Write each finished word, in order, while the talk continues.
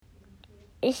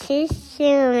This is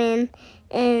Sherman,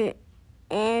 and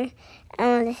I'm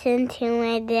listening to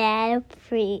my dad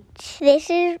preach. This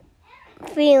is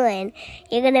Freeland.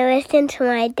 You're going to listen to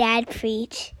my dad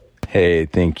preach. Hey,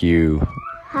 thank you.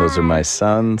 Hi. Those are my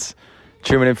sons,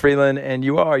 Truman and Freeland, and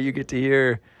you get to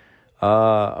hear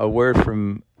a word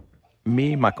from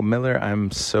me, Michael Miller. I'm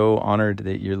so honored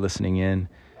that you're listening in,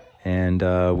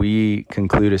 and we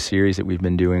conclude a series that we've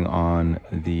been doing on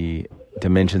the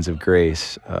dimensions of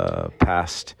grace,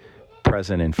 past,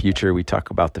 present, and future. We talk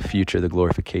about the future, the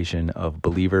glorification of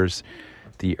believers,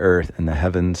 the earth and the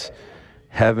heavens.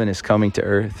 Heaven is coming to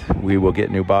earth. We will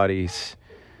get new bodies.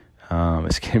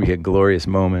 It's going to be a glorious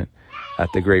moment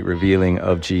at the great revealing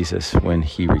of Jesus when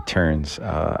he returns.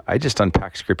 I just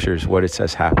unpack scriptures, what it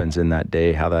says happens in that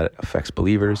day, how that affects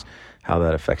believers, how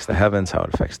that affects the heavens, how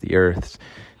it affects the earth.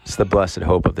 It's the blessed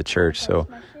hope of the church. So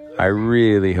I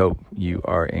really hope you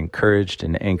are encouraged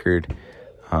and anchored,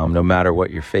 no matter what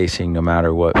you're facing, no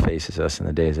matter what faces us in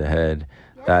the days ahead.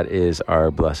 That is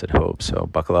our blessed hope. So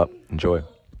buckle up, enjoy.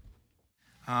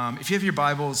 If you have your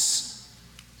Bibles,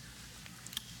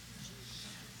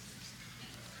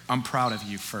 I'm proud of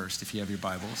you first, if you have your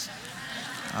Bibles.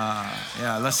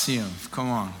 Let's see them. Come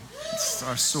on. It's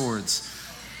our swords.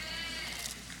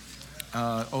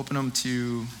 Open them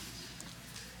to,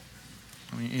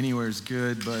 anywhere is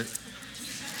good, but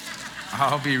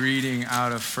I'll be reading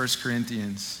out of 1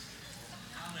 Corinthians.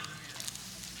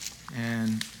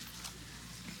 And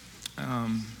I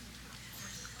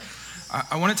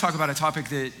want to talk about a topic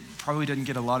that probably doesn't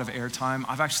get a lot of airtime.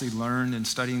 I've actually learned in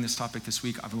studying this topic this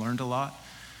week, I've learned a lot.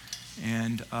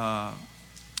 And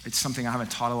it's something I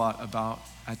haven't taught a lot about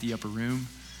at the upper room.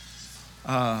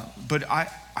 But I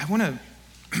want to,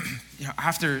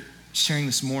 after sharing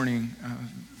this morning,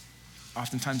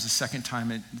 oftentimes the second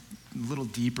time a little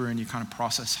deeper and you kind of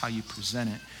process how you present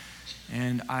it.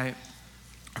 And I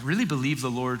really believe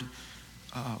the Lord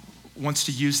wants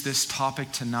to use this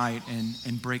topic tonight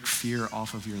and break fear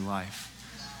off of your life.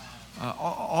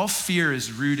 All fear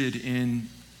is rooted in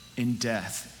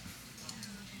death.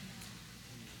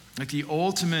 Like the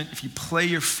ultimate, if you play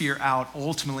your fear out,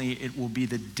 ultimately it will be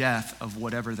the death of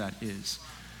whatever that is.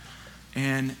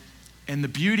 And the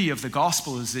beauty of the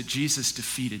gospel is that Jesus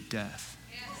defeated death.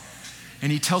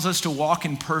 And he tells us to walk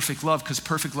in perfect love because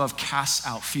perfect love casts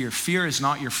out fear. Fear is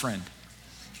not your friend.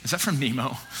 Is that from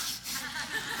Nemo?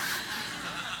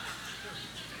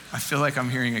 I feel like I'm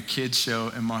hearing a kid's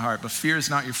show in my heart, but fear is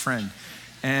not your friend.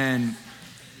 And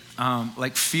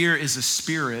fear is a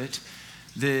spirit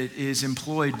that is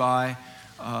employed by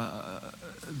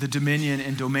the dominion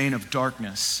and domain of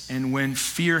darkness. And when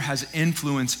fear has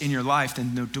influence in your life,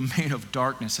 then the domain of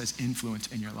darkness has influence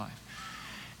in your life.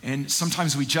 And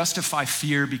sometimes we justify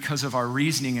fear because of our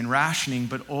reasoning and rationing,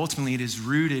 but ultimately it is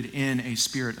rooted in a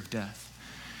spirit of death.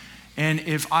 And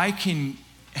if I can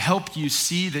help you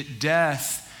see that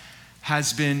death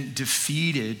has been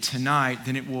defeated tonight,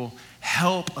 then it will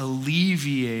help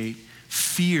alleviate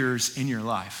fears in your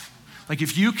life. Like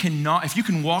if you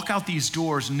can walk out these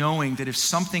doors knowing that if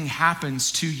something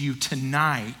happens to you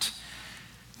tonight,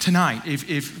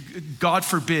 if God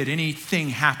forbid anything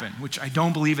happen, which I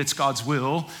don't believe it's God's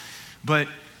will, but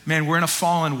man, we're in a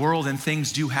fallen world and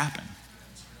things do happen.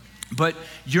 But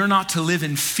you're not to live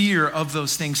in fear of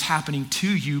those things happening to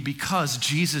you because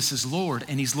Jesus is Lord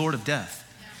and he's Lord of death.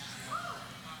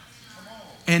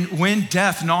 And when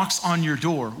death knocks on your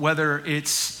door, whether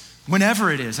it's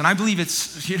whenever it is, and I believe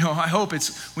it's, I hope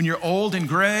it's when you're old and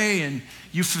gray and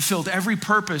you've fulfilled every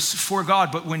purpose for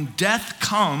God, but when death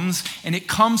comes, and it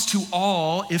comes to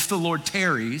all, if the Lord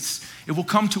tarries, it will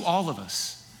come to all of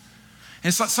us. And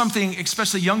it's not something,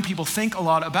 especially young people, think a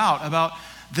lot about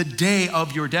the day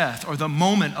of your death or the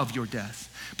moment of your death.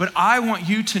 But I want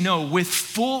you to know with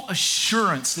full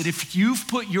assurance that if you've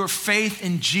put your faith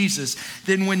in Jesus,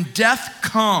 then when death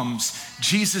comes,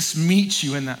 Jesus meets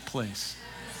you in that place.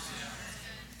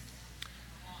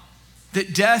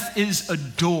 That death is a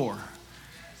door.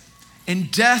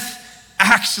 And death,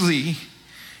 actually,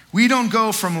 we don't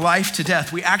go from life to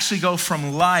death. We actually go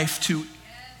from life to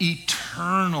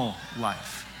eternal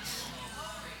life.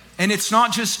 And it's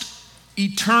not just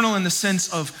eternal in the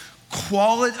sense of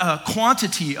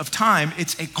quantity of time,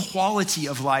 it's a quality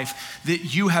of life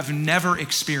that you have never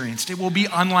experienced. It will be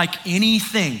unlike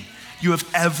anything you have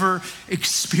ever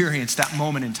experienced that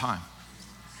moment in time.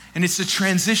 And it's a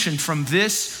transition from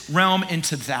this realm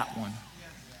into that one.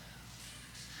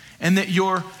 And that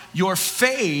your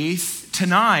faith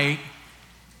tonight,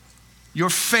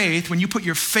 when you put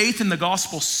your faith in the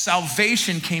gospel,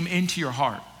 salvation came into your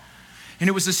heart. And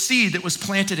it was a seed that was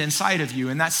planted inside of you,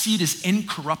 and that seed is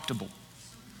incorruptible.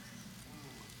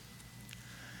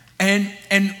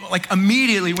 like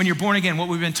immediately when you're born again, what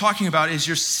we've been talking about is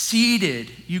you're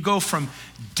seated. You go from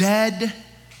dead,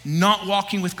 not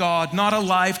walking with God, not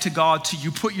alive to God, to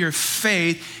you put your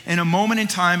faith in a moment in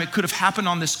time. It could have happened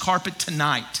on this carpet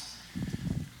tonight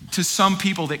to some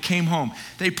people that came home.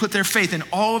 They put their faith and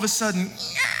all of a sudden,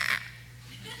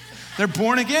 they're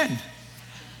born again.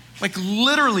 Like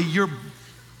literally, you're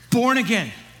born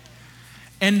again.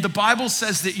 And the Bible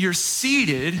says that you're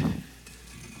seated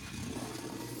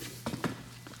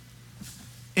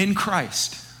in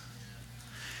Christ.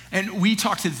 And we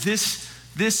talk to this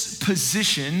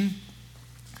position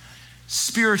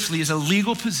spiritually is a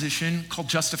legal position called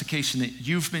justification, that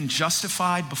you've been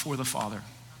justified before the Father.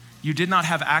 You did not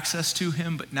have access to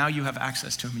him, but now you have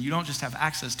access to him. You don't just have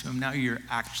access to him, now you're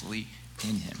actually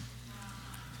in him.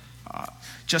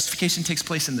 Justification takes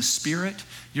place in the spirit.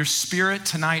 Your spirit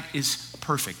tonight is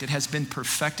perfect. It has been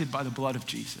perfected by the blood of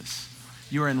Jesus.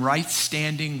 You are in right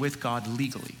standing with God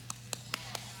legally.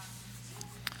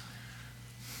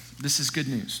 This is good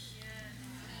news.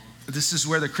 This is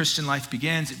where the Christian life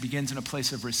begins. It begins in a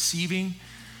place of receiving.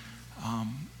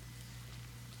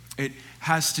 It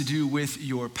has to do with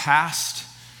your past.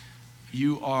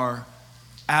 You are,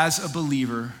 as a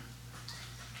believer,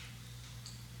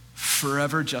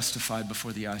 forever justified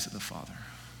before the eyes of the Father.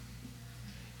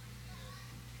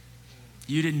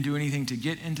 You didn't do anything to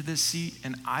get into this seat,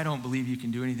 and I don't believe you can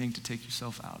do anything to take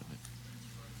yourself out of it.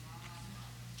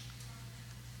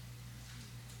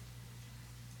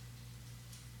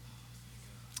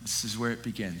 This is where it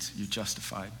begins. You're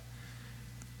justified.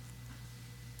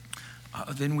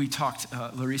 Then we talked,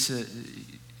 Larissa,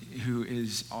 who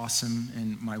is awesome,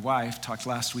 and my wife talked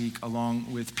last week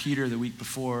along with Peter the week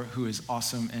before, who is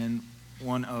awesome and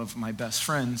one of my best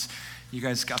friends. You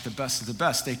guys got the best of the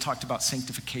best. They talked about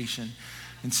sanctification.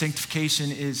 And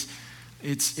sanctification is,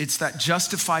 it's that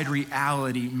justified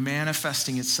reality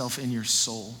manifesting itself in your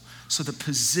soul. So the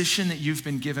position that you've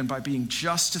been given by being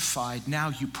justified, now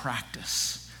you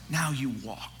practice. Now you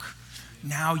walk.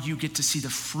 Now you get to see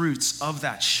the fruits of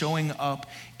that showing up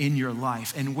in your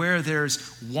life. And where there's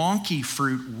wonky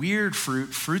fruit, weird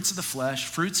fruit, fruits of the flesh,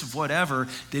 fruits of whatever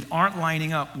that aren't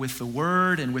lining up with the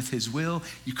word and with his will,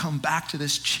 you come back to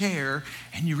this chair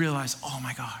and you realize, oh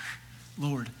my gosh,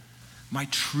 Lord, my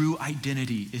true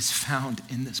identity is found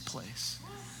in this place.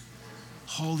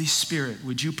 Holy Spirit,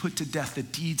 would you put to death the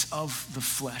deeds of the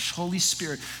flesh? Holy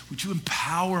Spirit, would you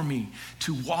empower me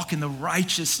to walk in the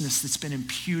righteousness that's been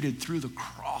imputed through the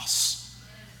cross?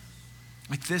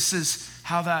 Like this is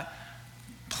how that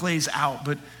plays out.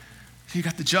 But you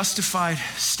got the justified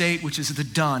state, which is the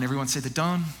done. Everyone say the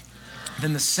done.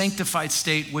 Then the sanctified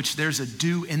state, which there's a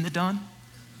do in the done,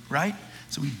 right?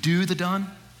 So we do the done.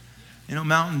 You know,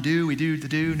 Mountain Dew, we do the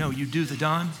do. No, you do the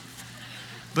done.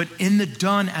 But in the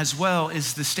done as well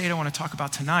is the state I want to talk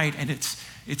about tonight, and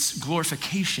it's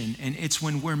glorification, and it's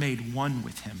when we're made one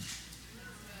with him.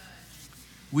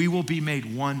 We will be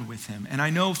made one with him. And I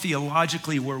know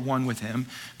theologically we're one with him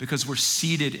because we're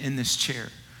seated in this chair.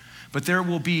 But there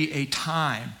will be a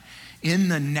time in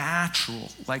the natural,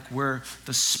 like where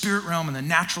the spirit realm and the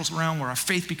natural realm, where our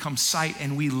faith becomes sight,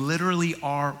 and we literally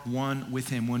are one with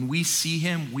him. When we see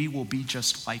him, we will be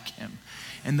just like him.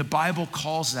 And the Bible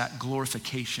calls that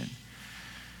glorification.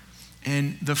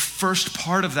 And the first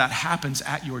part of that happens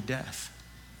at your death.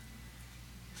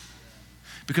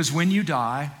 Because when you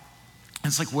die,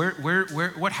 it's like,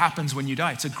 what happens when you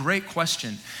die? It's a great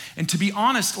question. And to be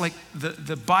honest, like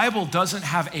the Bible doesn't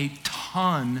have a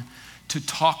ton to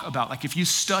talk about. Like if you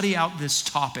study out this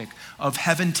topic of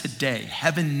heaven today,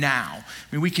 heaven now, I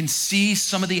mean, we can see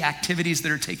some of the activities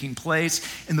that are taking place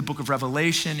in the book of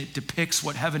Revelation. It depicts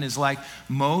what heaven is like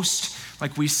most.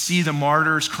 Like we see the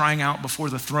martyrs crying out before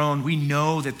the throne. We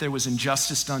know that there was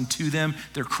injustice done to them.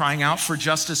 They're crying out for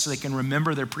justice so they can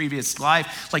remember their previous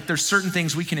life. Like there's certain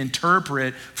things we can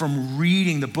interpret from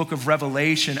reading the book of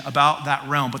Revelation about that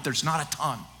realm, but there's not a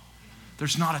ton.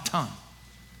 There's not a ton.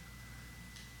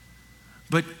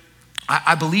 But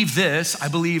I believe this. I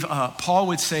believe Paul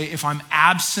would say, if I'm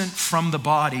absent from the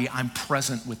body, I'm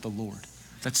present with the Lord.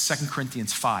 That's 2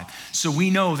 Corinthians 5. So we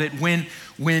know that when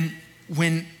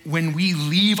we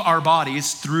leave our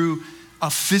bodies through a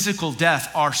physical death,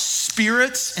 our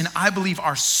spirits and I believe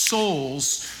our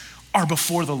souls are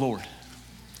before the Lord.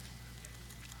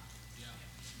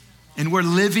 And we're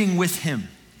living with him.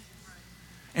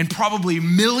 And probably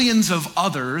millions of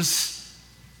others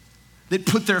that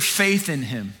put their faith in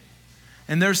him.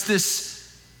 And there's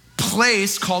this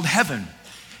place called heaven.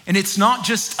 And it's not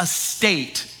just a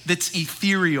state that's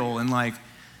ethereal and like,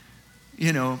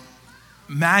 you know,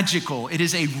 magical. It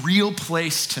is a real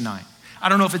place tonight. I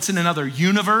don't know if it's in another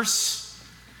universe.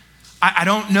 I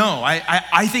don't know.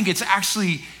 I think it's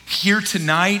actually here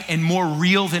tonight and more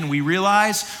real than we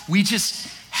realize. We just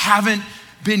haven't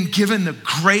been given the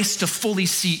grace to fully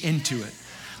see into it.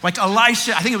 Like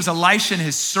Elisha, I think it was Elisha and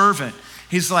his servant.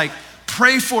 He's like,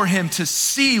 pray for him to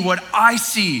see what I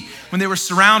see when they were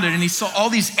surrounded. And he saw all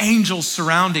these angels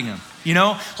surrounding him. You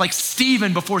know, like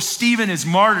Stephen, before Stephen is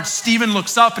martyred, Stephen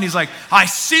looks up and he's like, I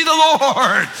see the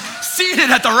Lord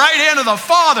seated at the right hand of the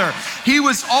Father. He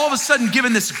was all of a sudden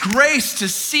given this grace to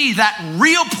see that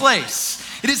real place.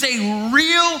 It is a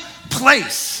real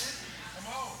place.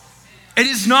 It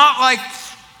is not like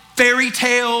fairy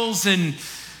tales and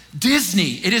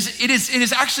Disney. It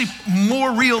is actually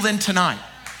more real than tonight.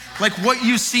 Like what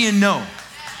you see and know.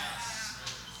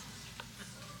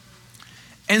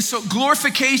 And so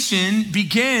glorification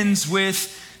begins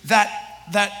with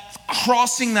that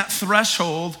crossing that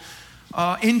threshold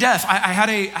in death. I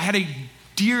had a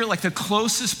dear, like the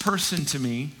closest person to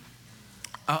me,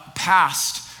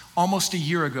 passed almost a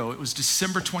year ago. It was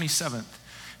December 27th.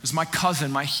 It was my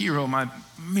cousin, my hero,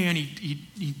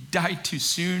 he died too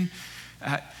soon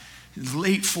at his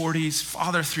late 40s,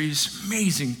 father of three,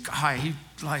 amazing guy. He's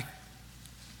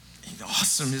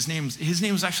awesome. His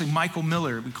name was actually Michael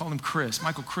Miller. We called him Chris,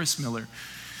 Michael Chris Miller.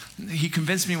 He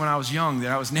convinced me when I was young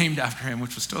that I was named after him,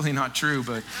 which was totally not true,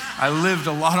 but I lived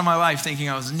a lot of my life thinking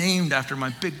I was named after my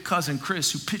big cousin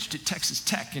Chris, who pitched at Texas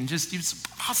Tech, and just, he was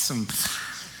awesome.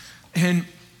 And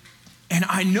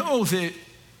I know that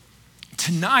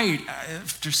tonight,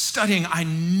 after studying, I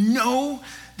know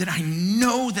that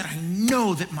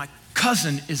my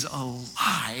cousin is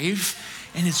alive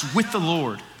and is with the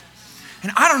Lord.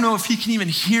 And I don't know if he can even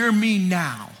hear me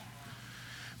now,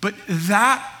 but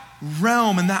that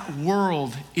realm and that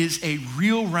world is a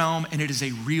real realm and it is a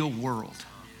real world.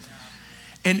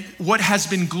 And what has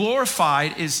been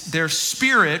glorified is their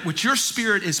spirit, which your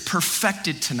spirit is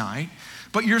perfected tonight,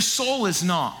 but your soul is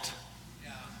not.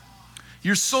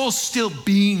 Your soul's still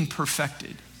being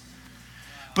perfected.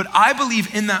 But I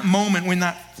believe in that moment when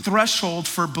that threshold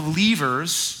for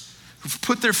believers who've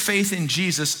put their faith in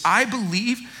Jesus, I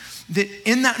believe that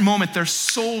in that moment, their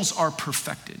souls are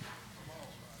perfected.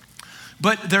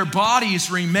 But their bodies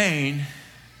remain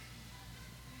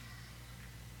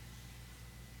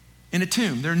in a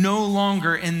tomb. They're no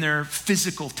longer in their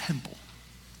physical temple.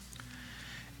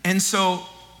 And so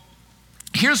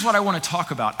here's what I want to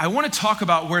talk about. I want to talk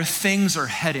about where things are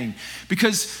heading,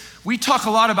 because we talk a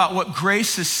lot about what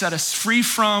grace has set us free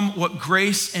from, what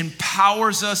grace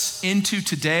empowers us into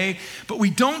today, but we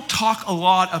don't talk a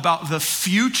lot about the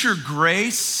future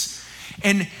grace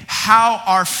and how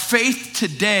our faith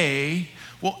today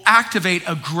will activate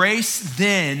a grace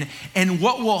then, and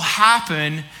what will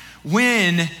happen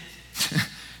when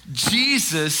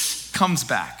Jesus comes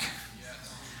back.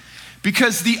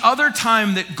 Because the other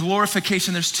time that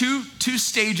glorification, there's two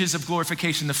stages of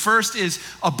glorification. The first is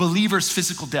a believer's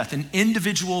physical death, an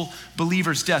individual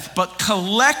believer's death. But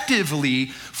collectively,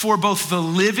 for both the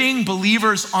living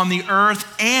believers on the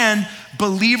earth and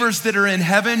believers that are in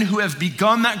heaven who have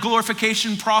begun that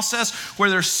glorification process where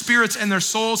their spirits and their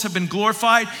souls have been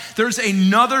glorified, there's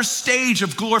another stage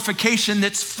of glorification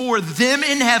that's for them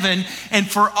in heaven and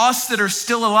for us that are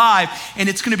still alive. And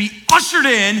it's going to be ushered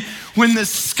in when the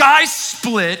sky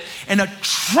split and a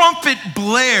trumpet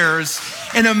blares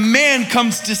and a man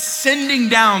comes descending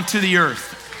down to the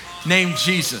earth named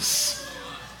Jesus.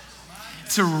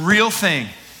 It's a real thing.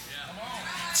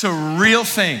 It's a real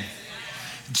thing.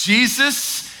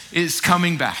 Jesus is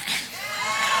coming back.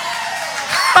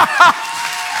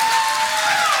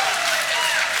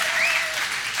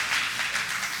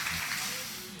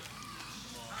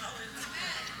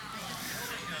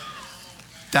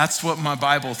 That's what my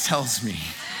Bible tells me.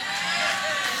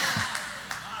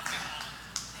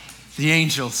 The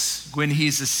angels, when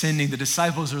he's ascending, the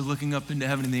disciples are looking up into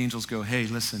heaven and the angels go, hey,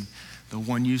 listen, the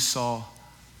one you saw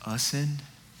ascend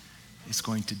is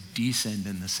going to descend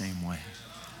in the same way.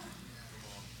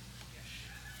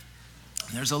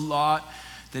 And there's a lot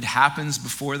that happens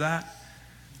before that,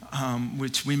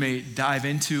 which we may dive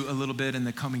into a little bit in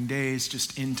the coming days,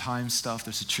 just end time stuff.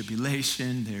 There's a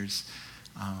tribulation, there's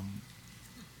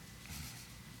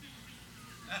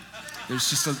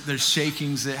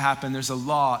shakings that happen. There's a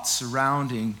lot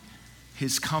surrounding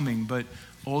his coming, but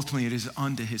ultimately it is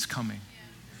unto his coming.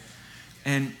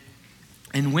 And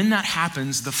when that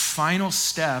happens, the final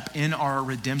step in our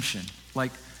redemption,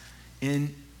 like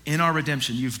in our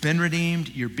redemption, you've been redeemed,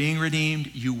 you're being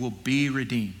redeemed, you will be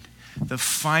redeemed. The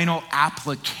final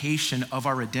application of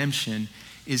our redemption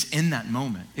is in that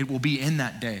moment. It will be in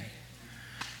that day.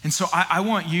 And so I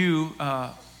want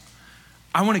to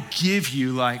give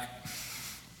you like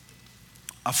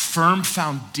a firm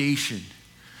foundation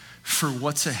for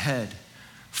what's ahead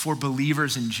for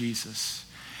believers in Jesus.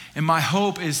 And my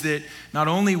hope is that not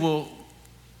only will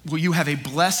you have a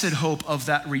blessed hope of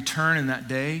that return in that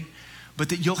day, but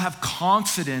that you'll have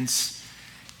confidence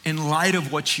in light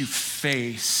of what you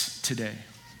face today.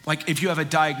 Like if you have a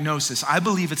diagnosis, I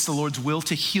believe it's the Lord's will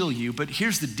to heal you, but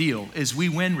here's the deal, is we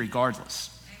win regardless.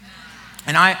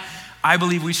 And I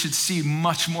believe we should see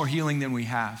much more healing than we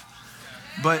have.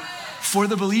 But for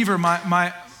the believer,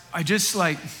 I just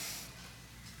want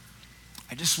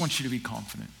you to be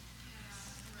confident.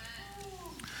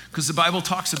 Because the Bible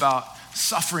talks about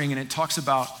suffering, and it talks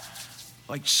about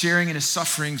like sharing in his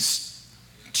sufferings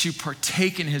to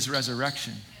partake in his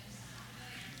resurrection.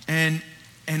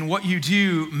 And what you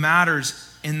do matters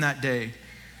in that day.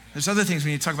 There's other things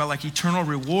when you talk about like eternal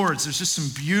rewards. There's just some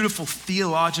beautiful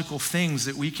theological things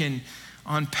that we can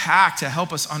unpack to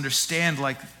help us understand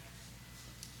like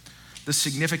the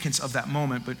significance of that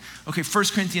moment. But okay, 1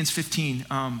 Corinthians 15.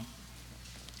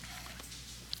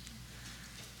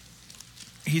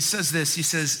 He says this. He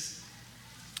says,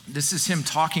 this is him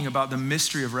talking about the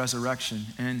mystery of resurrection.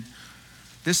 And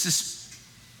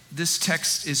this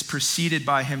text is preceded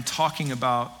by him talking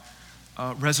about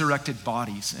resurrected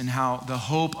bodies and how the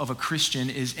hope of a Christian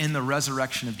is in the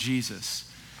resurrection of Jesus.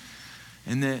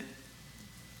 And that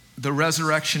the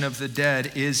resurrection of the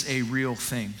dead is a real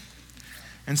thing.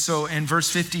 And so in verse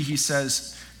 50, he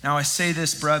says, now I say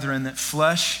this, brethren, that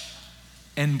flesh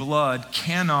and blood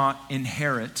cannot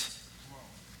inherit,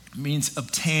 means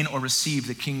obtain or receive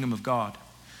the kingdom of God,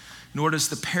 nor does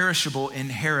the perishable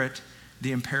inherit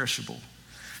the imperishable.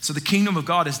 So the kingdom of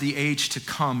God is the age to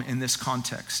come in this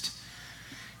context.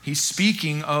 He's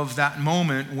speaking of that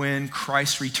moment when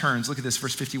Christ returns. Look at this,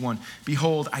 verse 51.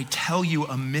 Behold, I tell you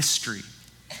a mystery.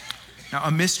 Now,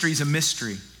 a mystery is a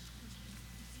mystery.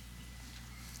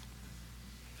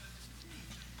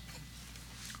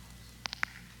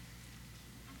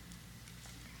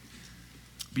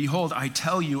 Behold, I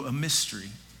tell you a mystery.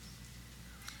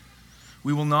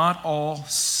 We will not all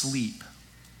sleep,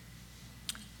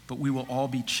 but we will all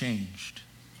be changed.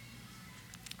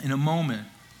 In a moment,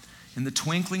 in the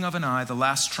twinkling of an eye, the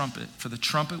last trumpet, for the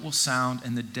trumpet will sound,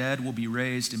 and the dead will be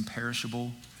raised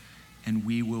imperishable, and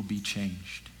we will be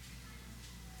changed.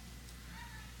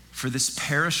 For this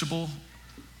perishable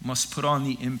must put on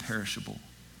the imperishable,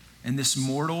 and this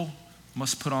mortal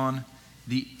must put on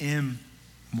the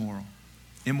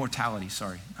immortality,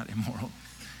 not immoral.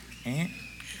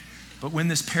 But when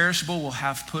this perishable will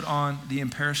have put on the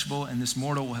imperishable, and this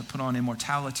mortal will have put on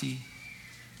immortality,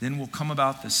 then will come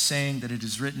about the saying that it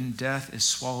is written, death is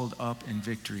swallowed up in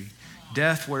victory.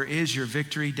 Death, where is your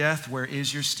victory? Death, where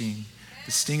is your sting?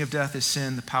 The sting of death is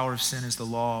sin. The power of sin is the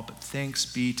law. But thanks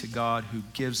be to God who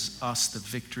gives us the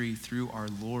victory through our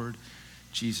Lord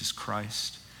Jesus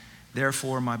Christ.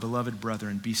 Therefore, my beloved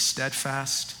brethren, be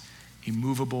steadfast,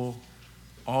 immovable,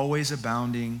 always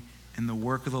abounding in the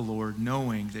work of the Lord,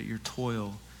 knowing that your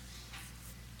toil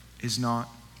is not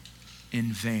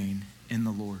in vain in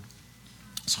the Lord.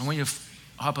 So I want you to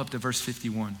hop up to verse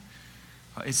 51.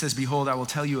 It says, behold, I will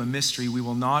tell you a mystery. We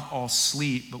will not all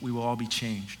sleep, but we will all be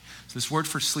changed. So this word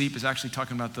for sleep is actually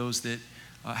talking about those that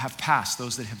have passed,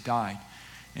 those that have died.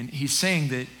 And he's saying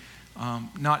that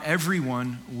not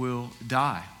everyone will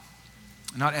die.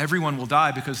 Not everyone will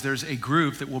die because there's a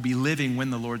group that will be living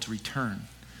when the Lord's return.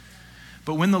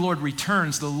 But when the Lord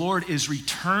returns, the Lord is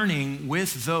returning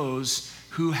with those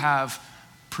who have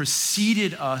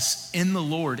preceded us in the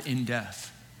Lord in death.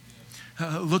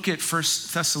 Look at 1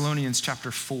 Thessalonians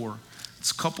chapter 4.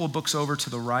 It's a couple of books over to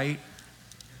the right.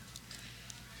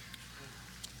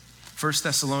 1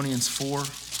 Thessalonians 4.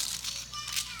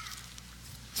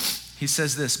 He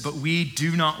says this, but we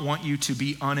do not want you to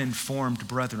be uninformed,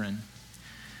 brethren,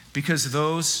 because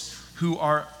those who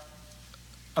are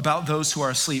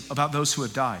asleep, about those who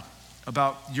have died,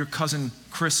 about your cousin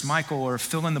Chris Michael, or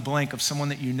fill in the blank of someone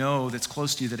that you know that's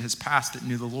close to you that has passed that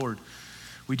knew the Lord.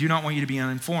 We do not want you to be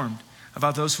uninformed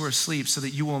about those who are asleep, so that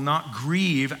you will not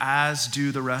grieve as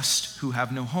do the rest who have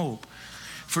no hope.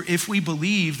 For if we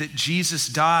believe that Jesus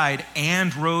died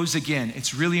and rose again,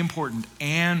 it's really important,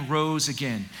 and rose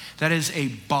again. That is a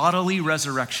bodily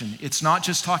resurrection. It's not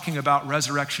just talking about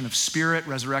resurrection of spirit,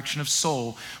 resurrection of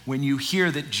soul. When you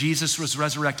hear that Jesus was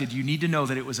resurrected, you need to know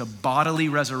that it was a bodily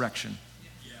resurrection.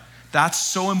 That's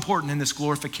so important in this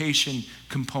glorification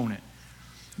component,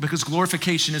 because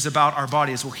glorification is about our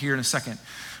body, as we'll hear in a second.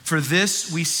 For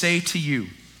this we say to you,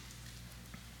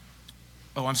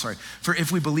 for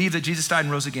if we believe that Jesus died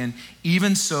and rose again,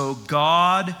 even so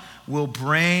God will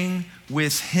bring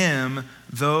with him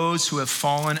those who have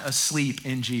fallen asleep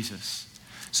in Jesus.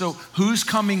 So who's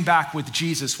coming back with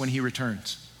Jesus when he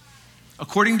returns?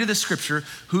 According to the scripture,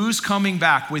 who's coming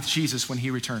back with Jesus when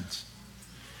he returns?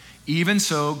 Even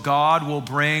so, God will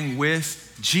bring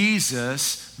with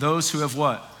Jesus those who have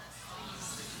what?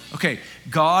 Okay,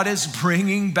 God is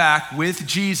bringing back with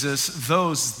Jesus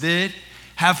those that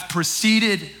have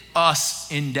preceded us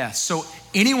in death. So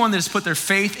anyone that has put their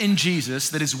faith in Jesus,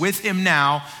 that is with him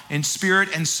now in spirit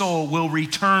and soul, will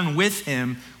return with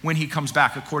him when he comes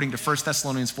back, according to 1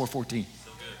 Thessalonians 4:14.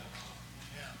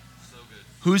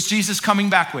 Who's Jesus coming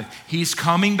back with? He's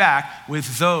coming back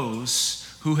with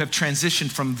those who have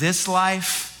transitioned from this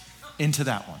life into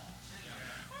that one.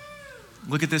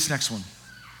 Look at this next one.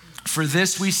 For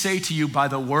this we say to you by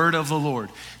the word of the Lord,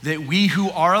 that we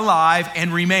who are alive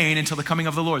and remain until the coming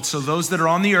of the Lord, so those that are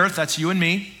on the earth, that's you and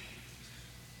me,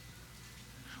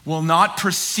 will not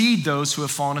precede those who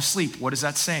have fallen asleep. What is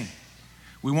that saying?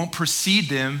 We won't precede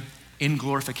them in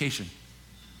glorification.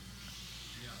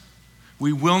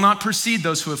 We will not precede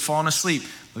those who have fallen asleep.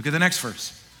 Look at the next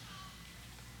verse.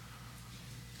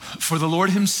 For the Lord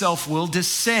himself will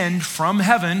descend from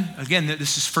heaven. Again,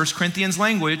 this is 1 Corinthians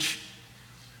language.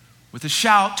 With a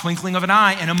shout, twinkling of an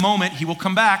eye, in a moment he will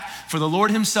come back. For the Lord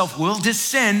himself will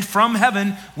descend from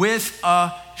heaven with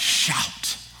a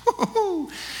shout.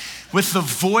 With the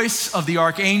voice of the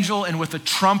archangel and with the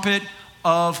trumpet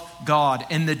of God.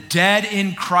 And the dead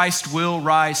in Christ will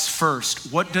rise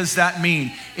first. What does that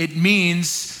mean? It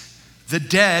means the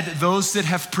dead, those that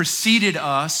have preceded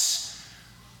us,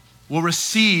 will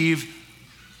receive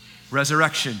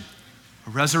resurrection. A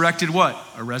resurrected what?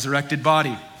 A resurrected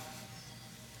body.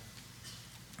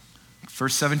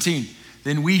 Verse 17,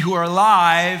 then we who are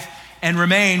alive and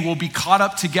remain will be caught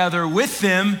up together with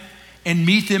them and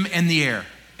meet them in the air.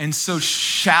 And so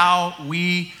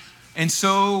we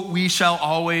shall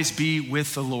always be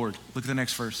with the Lord. Look at the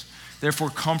next verse. Therefore,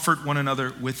 comfort one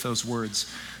another with those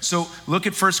words. So look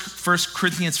at 1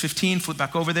 Corinthians 15, flip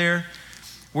back over there,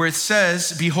 where it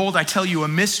says, behold, I tell you a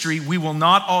mystery. We will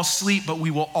not all sleep, but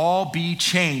we will all be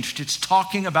changed. It's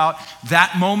talking about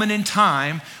that moment in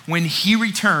time when he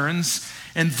returns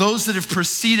and those that have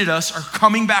preceded us are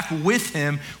coming back with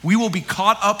him. We will be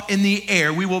caught up in the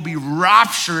air. We will be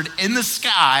raptured in the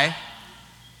sky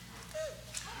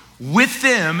with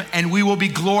them, and we will be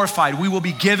glorified. We will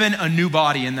be given a new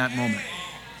body in that moment.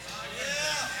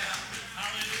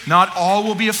 Not all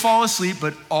will be a fall asleep,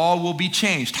 but all will be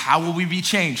changed. How will we be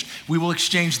changed? We will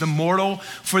exchange the mortal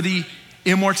for the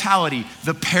immortality,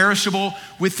 the perishable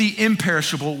with the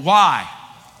imperishable. Why?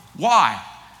 Why?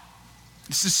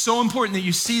 This is so important that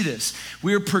you see this.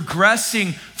 We are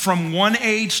progressing from one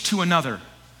age to another.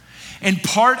 And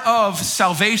part of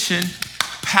salvation,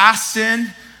 past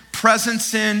sin, present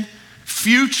sin,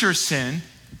 future sin,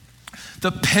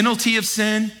 the penalty of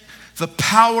sin, the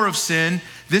power of sin,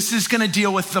 this is going to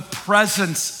deal with the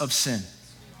presence of sin.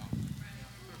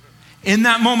 In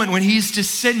that moment when he's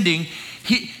descending,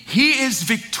 he is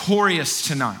victorious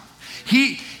tonight.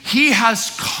 He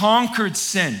has conquered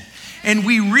sin. And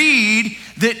we read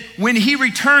that when he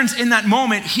returns in that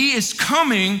moment, he is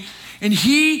coming and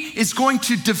he is going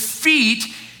to defeat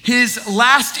his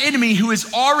last enemy who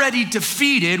is already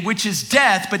defeated, which is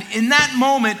death. But in that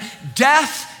moment,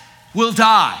 death will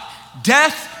die.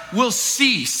 Death will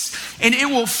cease. And it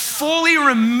will fully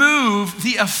remove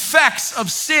the effects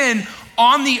of sin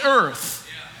on the earth.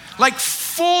 Like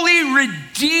fully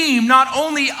redeem not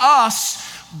only us,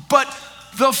 but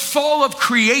the fall of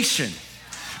creation.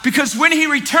 Because when he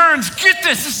returns, get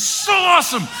this is so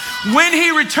awesome. When he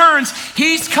returns,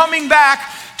 he's coming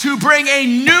back to bring a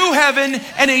new heaven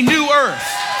and a new earth.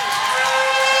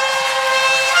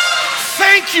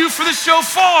 Thank you for the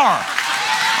shofar.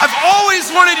 I've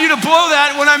always wanted you to blow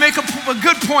that when I make a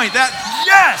good point. That,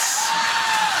 yes.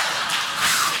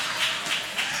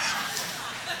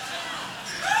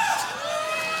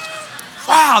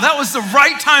 Wow, that was the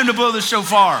right time to blow the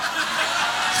shofar.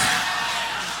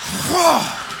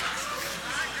 Whoa.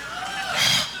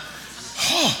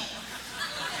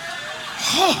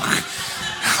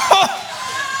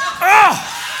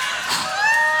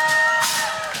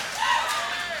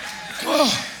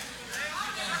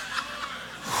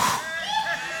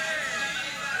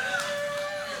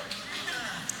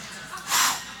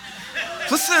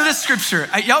 Listen to this scripture.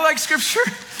 Y'all like scripture?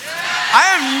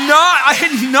 I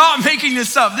am not making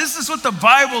this up. This is what the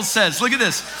Bible says. Look at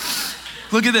this.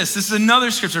 Look at this. This is another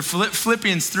scripture,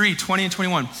 Philippians 3, 20 and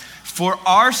 21. For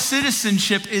our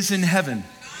citizenship is in heaven.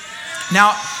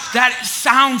 Now, that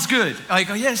sounds good. Like,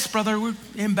 oh, yes, brother, we're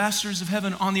ambassadors of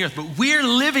heaven on the earth. But we're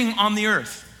living on the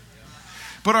earth.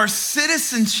 But our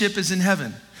citizenship is in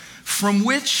heaven, from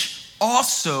which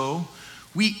also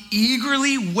We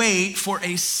eagerly wait for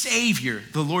a Savior,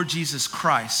 the Lord Jesus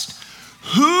Christ,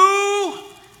 who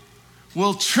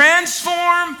will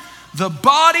transform the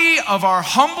body of our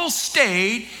humble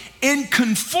state in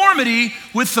conformity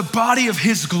with the body of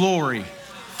his glory.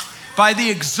 By the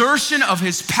exertion of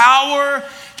his power,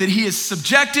 that he has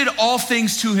subjected all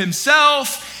things to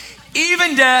himself,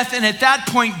 even death, and at that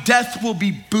point, death will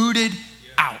be booted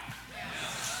out.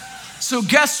 So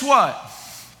guess what?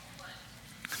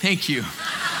 Thank you.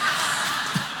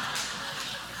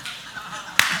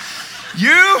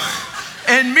 You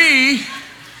and me,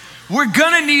 we're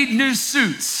gonna need new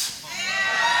suits.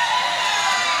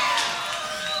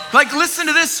 Like, listen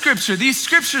to this scripture. These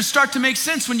scriptures start to make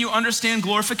sense when you understand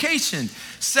glorification.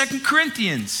 2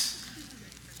 Corinthians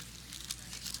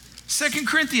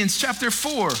chapter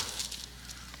 4.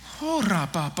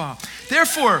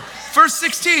 Therefore, verse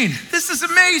 16, this is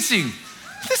amazing.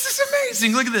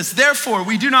 Look at this. Therefore,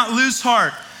 we do not lose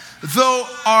heart, though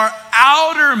our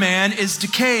outer man is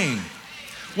decaying.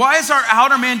 Why is our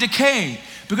outer man decaying?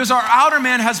 Because our outer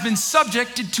man has been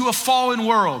subjected to a fallen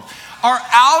world. Our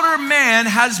outer man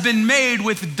has been made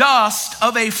with dust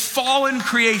of a fallen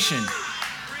creation.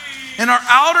 And our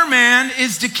outer man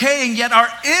is decaying, yet our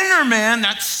inner man,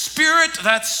 that spirit,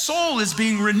 that soul is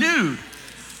being renewed.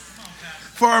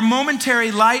 For our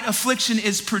momentary light affliction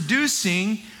is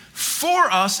producing for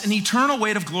us an eternal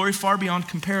weight of glory far beyond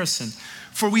comparison.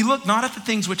 For we look not at the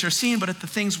things which are seen, but at the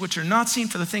things which are not seen.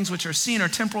 For the things which are seen are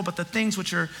temporal, but the things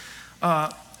which are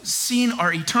seen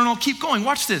are eternal. Keep going,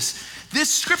 watch this. This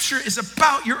scripture is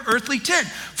about your earthly tent.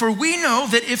 For we know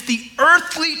that if the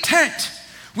earthly tent,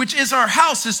 which is our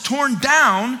house, is torn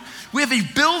down, we have a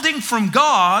building from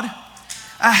God,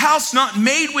 a house not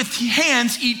made with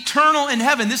hands, eternal in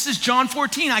heaven. This is John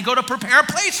 14. I go to prepare a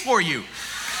place for you.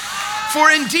 For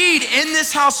indeed, in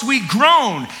this house we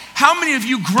groan. How many of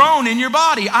you groan in your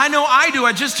body? I know I do.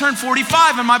 I just turned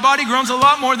 45 and my body groans a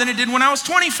lot more than it did when I was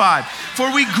 25.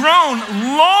 For we groan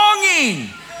longing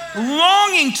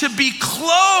to be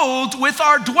clothed with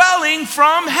our dwelling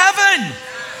from heaven.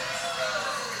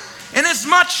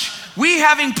 Inasmuch we,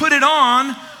 having put it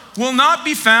on, will not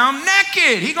be found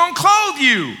naked. He gonna clothe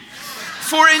you.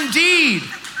 For indeed,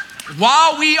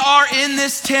 while we are in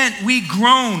this tent, we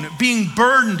groan, being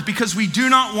burdened, because we do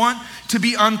not want to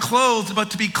be unclothed,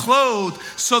 but to be clothed,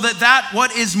 so that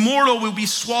what is mortal will be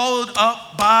swallowed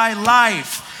up by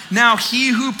life. Now he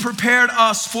who prepared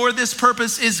us for this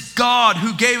purpose is God,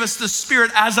 who gave us the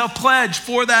Spirit as a pledge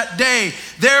for that day.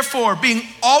 Therefore, being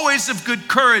always of good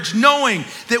courage, knowing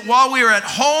that while we are at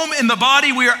home in the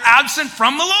body, we are absent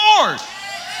from the Lord.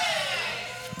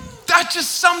 That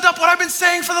just summed up what I've been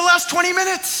saying for the last 20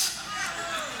 minutes.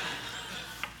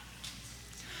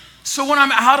 So when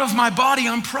I'm out of my body,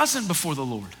 I'm present before the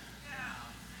Lord.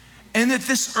 And that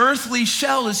this earthly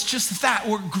shell is just that.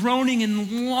 We're groaning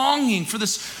and longing for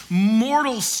this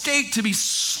mortal state to be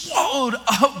swallowed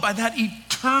up by that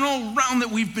eternal realm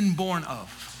that we've been born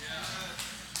of.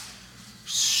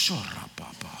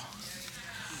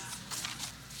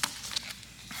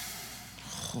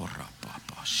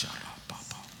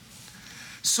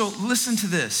 So listen to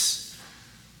this.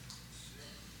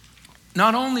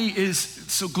 Not only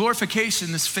is,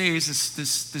 glorification, this phase,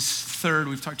 this third,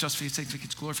 we've talked justification,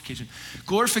 it's glorification.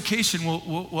 Glorification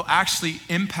will actually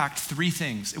impact three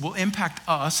things. It will impact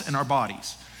us and our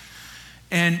bodies.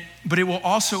 But it will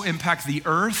also impact the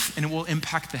earth, and it will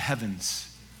impact the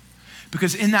heavens.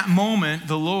 Because in that moment,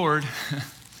 the Lord,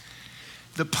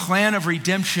 the plan of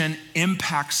redemption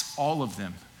impacts all of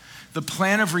them. The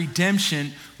plan of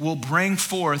redemption will bring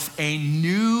forth a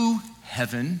new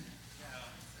heaven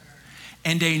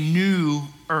and a new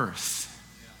earth.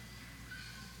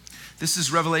 This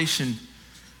is Revelation.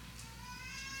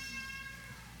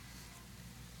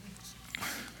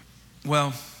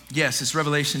 Well, yes, it's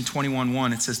Revelation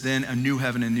 21:1. It says, then a new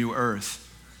heaven and new earth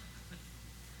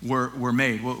were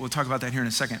made. We'll talk about that here in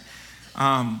a second.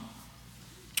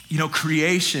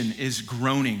 Creation is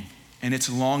groaning, and it's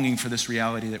longing for this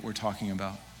reality that we're talking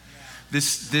about.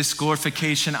 This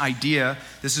glorification idea,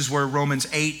 this is where Romans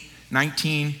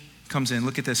 8:19 comes in.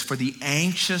 Look at this. For the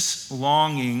anxious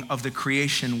longing of the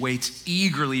creation waits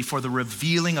eagerly for the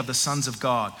revealing of the sons of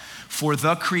God. For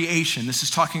the creation, this is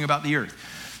talking about the earth.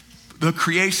 The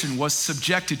creation was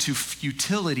subjected to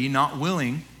futility, not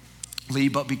willingly,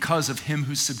 but because of him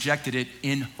who subjected it,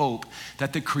 in hope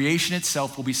that the creation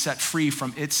itself will be set free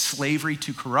from its slavery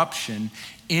to corruption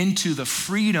into the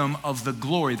freedom of the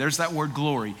glory. There's that word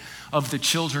glory, of the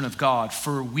children of God.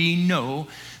 For we know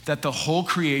that the whole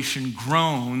creation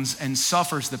groans and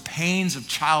suffers the pains of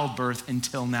childbirth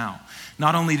until now.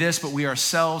 Not only this, but we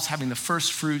ourselves, having the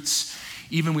first fruits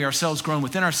even we ourselves groan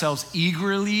within ourselves,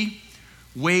 eagerly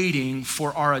waiting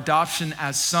for our adoption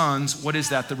as sons. What is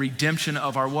that? The redemption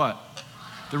of our what?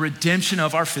 The redemption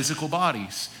of our physical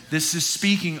bodies. This is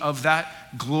speaking of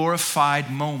that glorified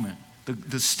moment,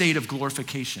 the state of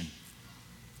glorification.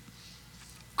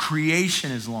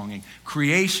 Creation is longing.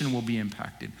 Creation will be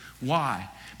impacted. Why?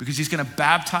 Because he's going to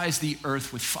baptize the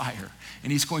earth with fire,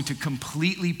 and he's going to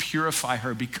completely purify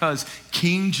her, because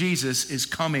King Jesus is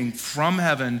coming from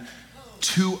heaven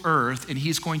to earth, and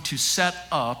he's going to set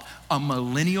up a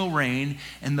millennial reign.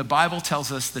 And the Bible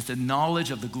tells us that the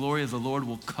knowledge of the glory of the Lord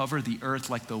will cover the earth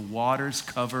like the waters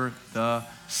cover the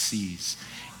seas.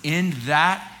 In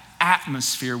that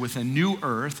atmosphere, with a new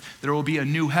earth, there will be a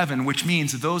new heaven, which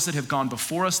means those that have gone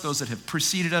before us, those that have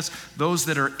preceded us, those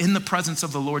that are in the presence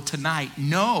of the Lord tonight,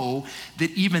 know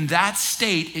that even that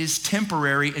state is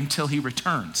temporary until he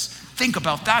returns. Think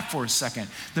about that for a second.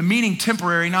 The meaning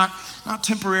temporary, not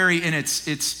temporary in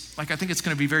its like, I think it's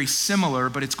going to be very similar,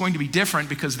 but it's going to be different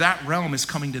because that realm is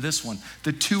coming to this one.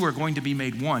 The two are going to be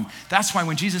made one. That's why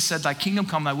when Jesus said, "Thy kingdom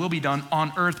come, thy will be done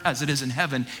on earth as it is in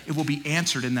heaven," it will be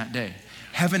answered in that day.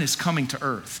 Heaven is coming to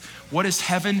earth. What is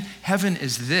heaven? Heaven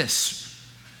is this: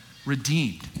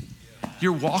 redeemed.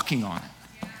 You're walking on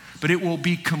it. But it will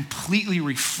be completely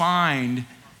refined.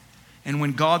 And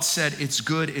when God said it's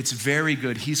good, it's very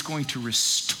good, he's going to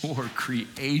restore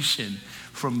creation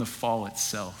from the fall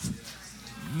itself.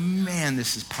 Man,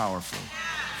 this is powerful.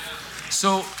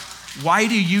 So why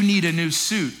do you need a new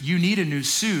suit? You need a new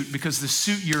suit because the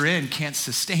suit you're in can't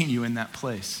sustain you in that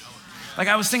place. Like,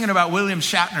 I was thinking about William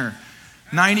Shatner,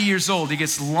 90 years old. He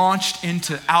gets launched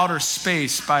into outer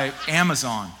space by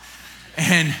Amazon.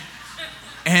 And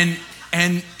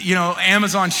you know,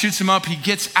 Amazon shoots him up. He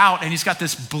gets out and he's got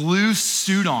this blue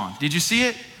suit on. Did you see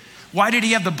it? Why did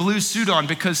he have the blue suit on?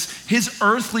 Because his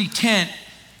earthly tent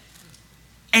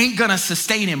ain't gonna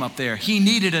sustain him up there. He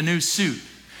needed a new suit.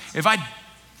 If I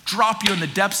drop you in the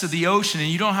depths of the ocean and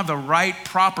you don't have the right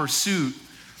proper suit,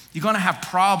 you're gonna have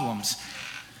problems.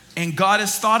 And God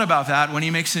has thought about that. When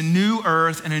he makes a new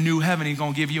earth and a new heaven, he's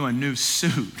gonna give you a new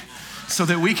suit so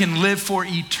that we can live for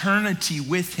eternity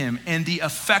with him. And the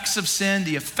effects of sin,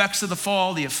 the effects of the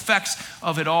fall, the effects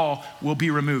of it all will be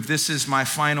removed. This is my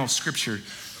final scripture.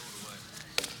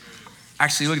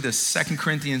 Actually, look at this. 2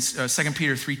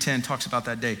 Peter 3:10 talks about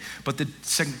that day. But the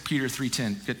 2 Peter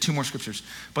 3:10, get two more scriptures.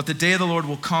 But the day of the Lord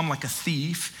will come like a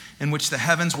thief, in which the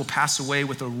heavens will pass away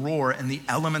with a roar, and the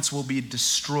elements will be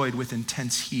destroyed with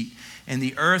intense heat, and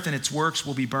the earth and its works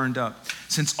will be burned up.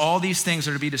 Since all these things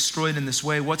are to be destroyed in this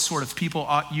way, what sort of people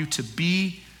ought you to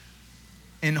be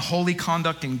in holy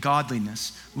conduct and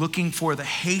godliness, looking for and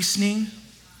hastening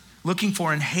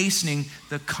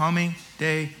the coming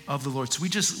day of the Lord? So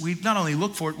we not only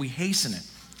look for it, we hasten it.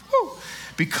 Woo.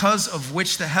 Because of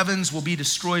which the heavens will be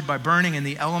destroyed by burning, and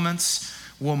the elements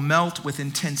will melt with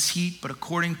intense heat. But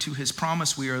according to his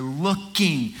promise, we are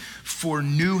looking for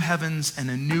new heavens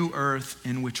and a new earth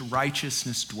in which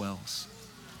righteousness dwells.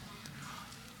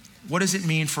 What does it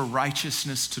mean for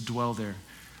righteousness to dwell there?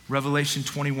 Revelation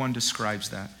 21 describes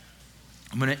that.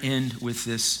 I'm going to end with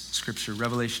this scripture,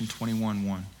 Revelation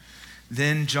 21:1.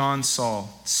 Then John saw,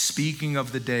 speaking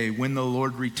of the day when the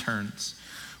Lord returns,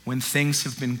 when things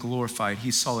have been glorified,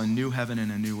 he saw a new heaven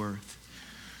and a new earth.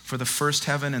 For the first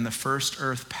heaven and the first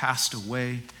earth passed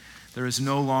away. There is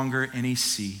no longer any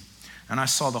sea. And I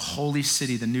saw the holy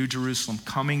city, the new Jerusalem,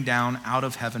 coming down out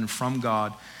of heaven from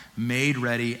God, made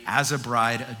ready as a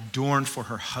bride adorned for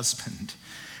her husband.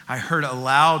 I heard a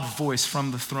loud voice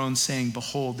from the throne saying,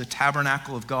 "Behold, the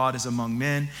tabernacle of God is among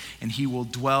men, and he will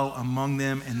dwell among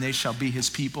them, and they shall be his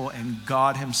people, and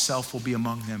God himself will be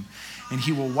among them. And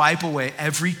he will wipe away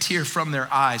every tear from their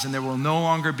eyes, and there will no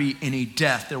longer be any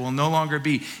death. There will no longer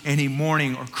be any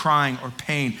mourning or crying or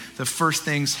pain. The first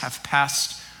things have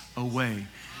passed away."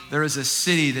 There is a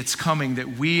city that's coming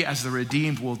that we as the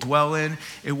redeemed will dwell in.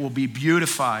 It will be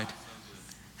beautified.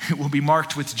 It will be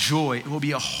marked with joy. It will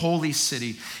be a holy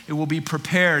city. It will be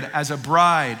prepared as a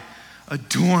bride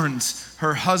adorns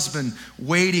her husband,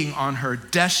 waiting on her.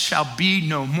 Death shall be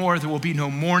no more. There will be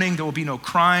no mourning. There will be no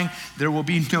crying. There will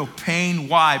be no pain.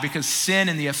 Why? Because sin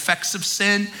and the effects of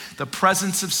sin, the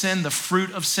presence of sin, the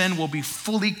fruit of sin will be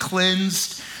fully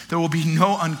cleansed. There will be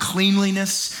no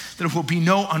uncleanliness. There will be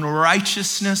no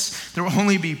unrighteousness. There will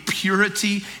only be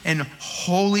purity and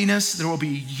holiness. There will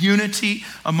be unity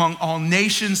among all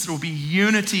nations. There will be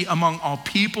unity among all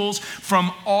peoples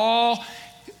from all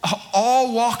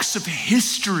walks of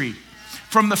history.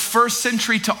 From the first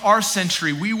century to our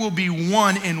century, we will be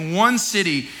one in one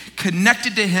city,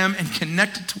 connected to him and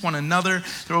connected to one another.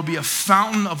 There will be a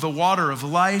fountain of the water of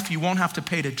life. You won't have to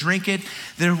pay to drink it.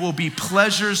 There will be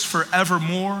pleasures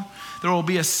forevermore. There will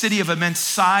be a city of immense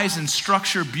size and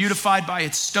structure, beautified by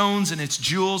its stones and its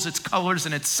jewels, its colors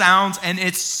and its sounds and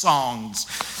its songs.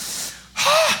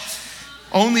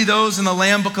 Only those in the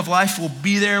Lamb Book of Life will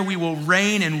be there. We will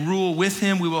reign and rule with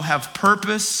him. We will have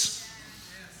purpose.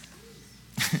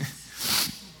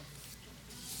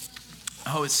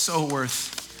 Oh, it's so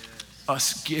worth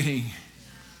us getting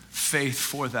faith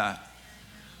for that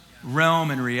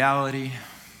realm and reality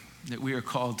that we are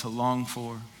called to long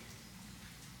for.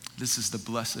 This is the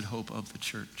blessed hope of the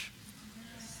church.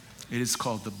 It is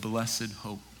called the blessed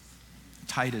hope.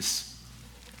 Titus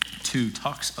 2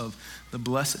 talks of the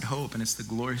blessed hope, and it's the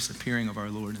glorious appearing of our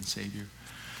Lord and Savior.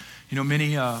 You know,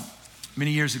 many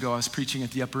years ago, I was preaching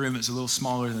at the upper room. It was a little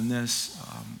smaller than this.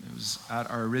 It was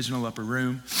at our original upper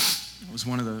room. It was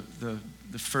one of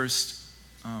the first,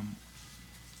 I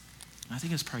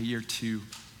think it was probably year 2,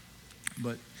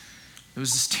 but it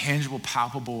was this tangible,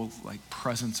 palpable, like,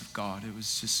 presence of God. It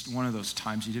was just one of those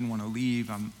times you didn't want to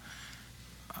leave.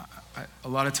 A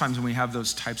lot of times when we have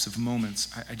those types of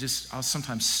moments, I'll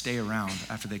sometimes stay around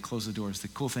after they close the doors. The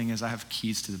cool thing is I have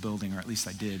keys to the building, or at least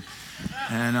I did.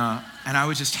 And I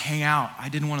would just hang out. I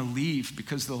didn't want to leave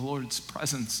because the Lord's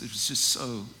presence, it was just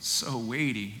so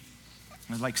weighty.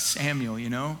 Like Samuel, you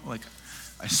know? Like,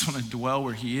 I just want to dwell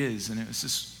where he is. And it was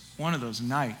just one of those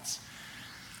nights.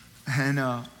 And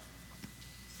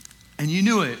you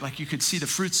knew it, like you could see the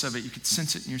fruits of it, you could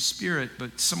sense it in your spirit,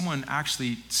 but someone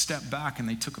actually stepped back and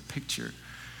they took a picture.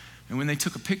 And when they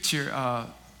took a picture,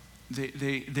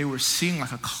 they were seeing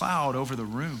like a cloud over the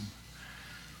room.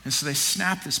 And so they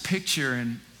snapped this picture,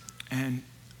 and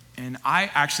I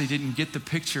actually didn't get the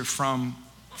picture from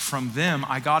them.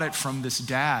 I got it from this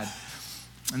dad.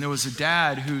 And there was a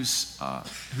dad whose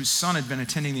son had been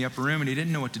attending the upper room, and he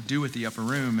didn't know what to do with the upper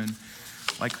room. And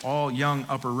like all young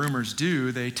upper roomers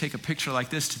do, they take a picture like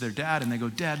this to their dad and they go,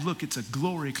 "Dad, look, it's a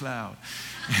glory cloud."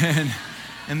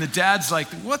 And the dad's like,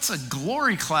 "What's a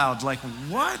glory cloud? Like,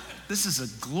 what? This is a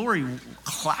glory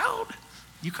cloud?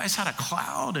 You guys had a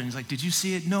cloud?" And he's like, "Did you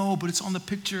see it?" "No, but it's on the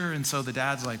picture." And so the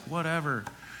dad's like, "Whatever,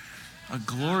 a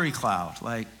glory cloud.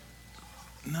 Like,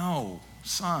 no,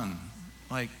 son."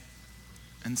 Like,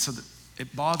 and so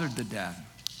it bothered the dad.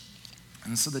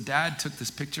 And so the dad took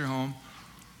this picture home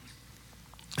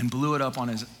and blew it up on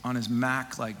his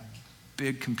Mac, like,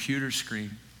 big computer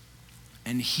screen.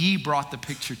 And he brought the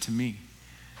picture to me.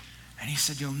 And he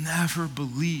said, "You'll never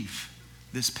believe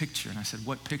this picture." And I said,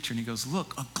 "What picture?" And he goes,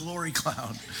 "Look, a glory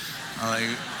cloud." I'm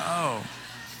like, oh.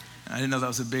 I didn't know that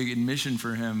was a big admission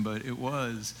for him, but it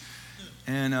was.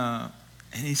 And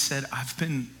he said,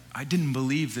 I didn't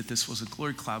believe that this was a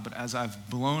glory cloud, but as I've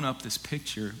blown up this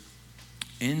picture,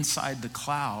 inside the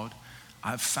cloud,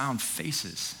 I've found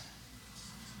faces.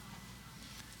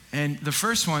 And the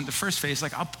first face,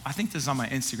 like, I think this is on my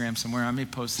Instagram somewhere. I may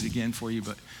post it again for you,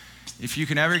 but if you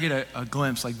can ever get a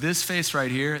glimpse, like this face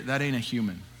right here, that ain't a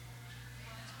human.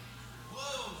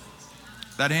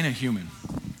 That ain't a human.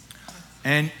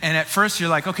 And at first you're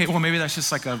like, okay, well, maybe that's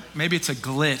just like maybe it's a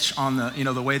glitch on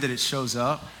the way that it shows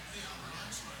up.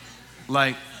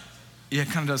 Like, yeah, it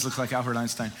kind of does look like Albert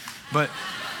Einstein. But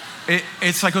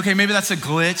it's like, okay, maybe that's a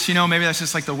glitch, maybe that's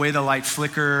just like the way the light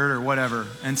flickered or whatever.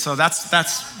 And so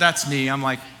that's me. I'm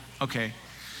like, okay.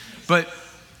 But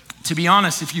to be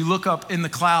honest, if you look up in the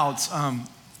clouds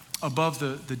above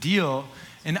the deal,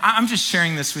 and I'm just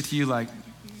sharing this with you, like,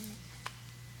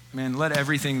 man, let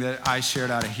everything that I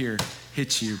shared out of here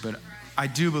hit you. But I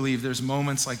do believe there's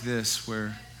moments like this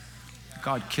where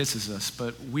God kisses us.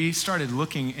 But we started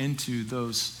looking into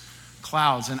those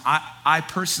clouds, and I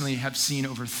personally have seen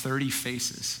over 30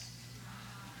 faces.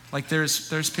 Like,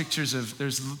 there's pictures of,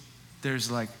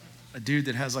 there's like a dude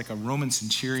that has like a Roman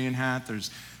centurion hat.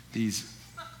 There's these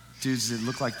dudes that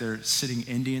look like they're sitting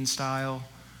Indian style.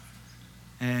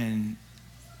 And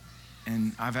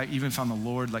I've even found the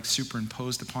Lord like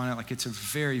superimposed upon it. Like, it's a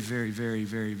very, very, very,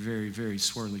 very, very, very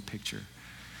swirly picture.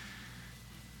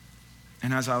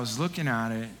 And as I was looking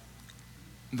at it,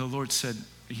 the Lord said,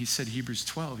 he said, Hebrews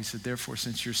 12, he said, "Therefore,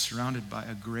 since you're surrounded by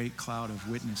a great cloud of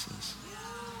witnesses."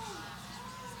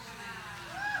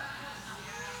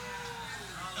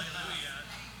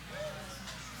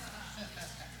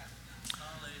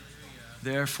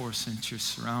 Therefore, since you're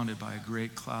surrounded by a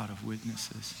great cloud of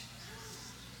witnesses,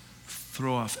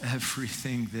 throw off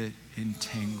everything that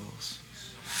entangles.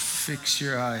 Fix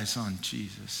your eyes on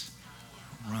Jesus.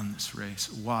 Run this race.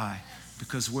 Why?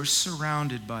 because we're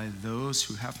surrounded by those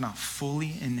who have not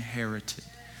fully inherited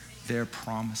their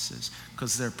promises,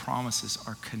 because their promises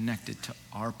are connected to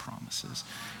our promises.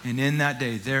 And in that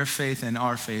day, their faith and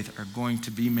our faith are going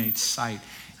to be made sight,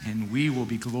 and we will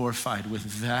be glorified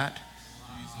with that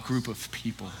group of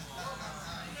people.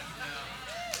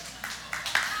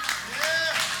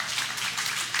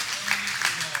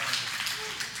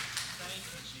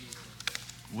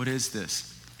 What is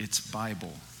this? It's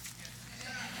Bible.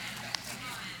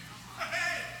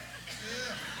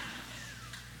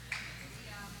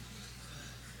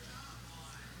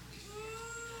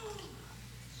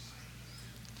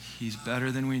 He's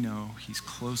better than we know. He's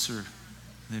closer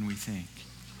than we think.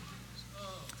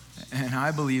 And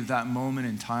I believe that moment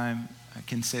in time, I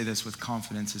can say this with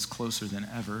confidence, is closer than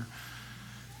ever.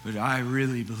 But I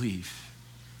really believe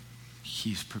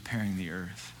he's preparing the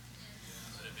earth.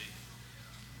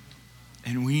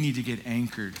 And we need to get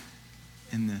anchored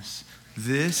in this.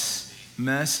 This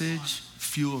message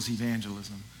fuels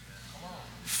evangelism.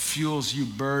 Fuels you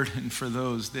burden for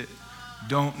those that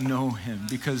don't know him,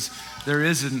 because there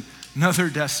is another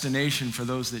destination for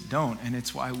those that don't, and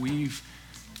it's why we've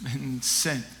been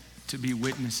sent to be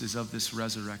witnesses of this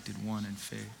resurrected one in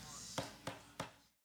faith.